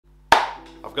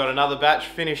I've got another batch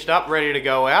finished up, ready to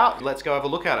go out. Let's go have a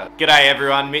look at it. G'day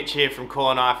everyone, Mitch here from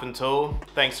Knife and Tool.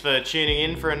 Thanks for tuning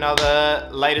in for another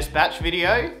latest batch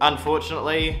video.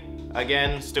 Unfortunately,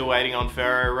 again, still waiting on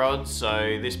ferro rods,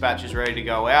 so this batch is ready to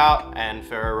go out and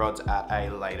ferro rods at a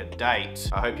later date.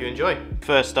 I hope you enjoy.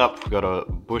 First up, we've got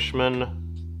a Bushman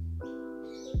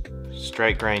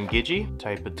straight grain gidgee,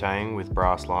 tapered tang with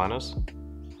brass liners.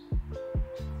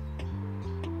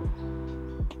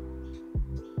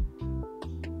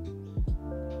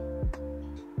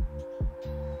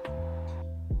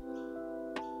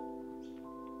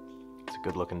 It's a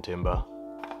good looking timber.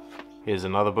 Here's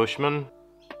another Bushman.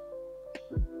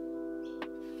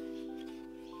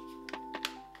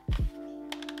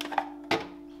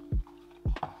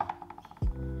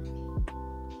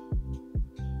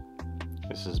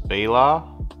 This is Belar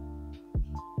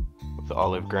with the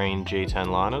olive green G10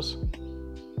 liners.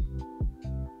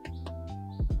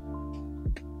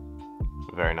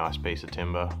 Very nice piece of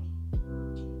timber.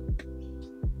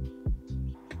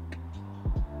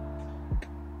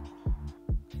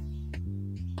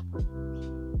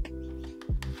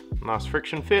 Nice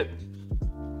friction fit.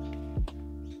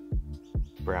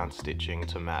 Brown stitching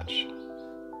to match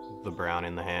the brown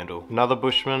in the handle. Another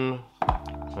Bushman.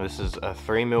 This is a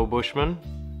 3mm Bushman.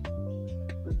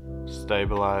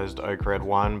 Stabilized oak red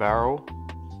wine barrel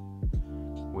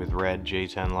with red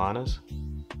G10 liners.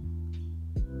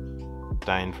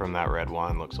 Stain from that red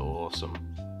wine looks awesome.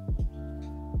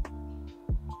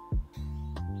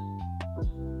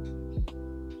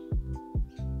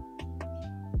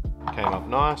 Came up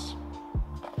nice.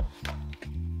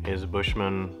 Here's a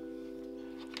Bushman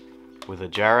with a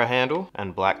Jarrah handle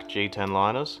and black G10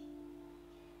 liners.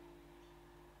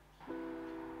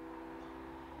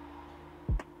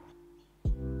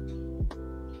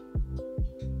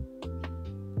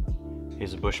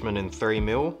 Here's a Bushman in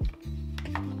 3mm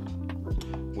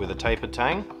with a tapered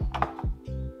tang.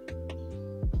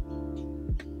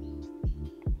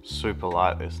 Super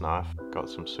light, this knife. Got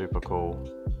some super cool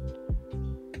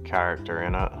character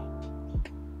in it.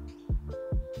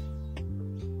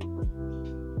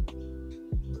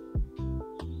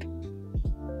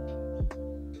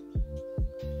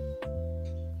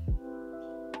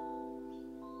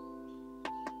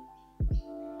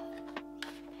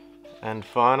 And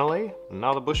finally,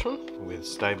 another Bushman with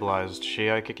stabilized she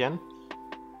oak again.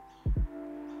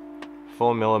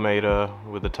 4mm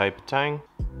with a tapered tang.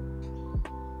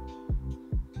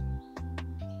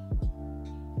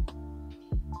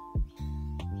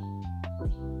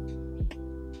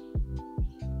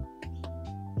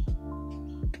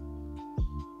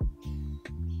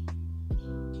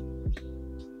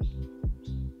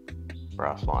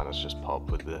 Brass liners just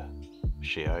pop with the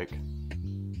she oak.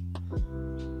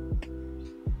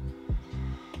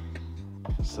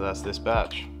 So that's this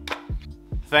batch.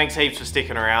 Thanks heaps for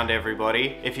sticking around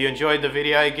everybody. If you enjoyed the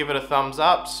video, give it a thumbs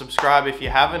up. Subscribe if you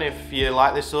haven't, if you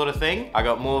like this sort of thing. I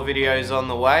got more videos on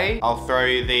the way. I'll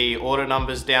throw the order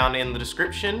numbers down in the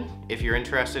description. If you're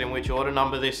interested in which order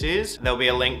number this is, there'll be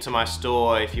a link to my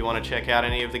store if you want to check out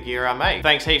any of the gear I make.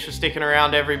 Thanks heaps for sticking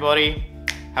around everybody.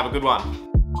 Have a good one.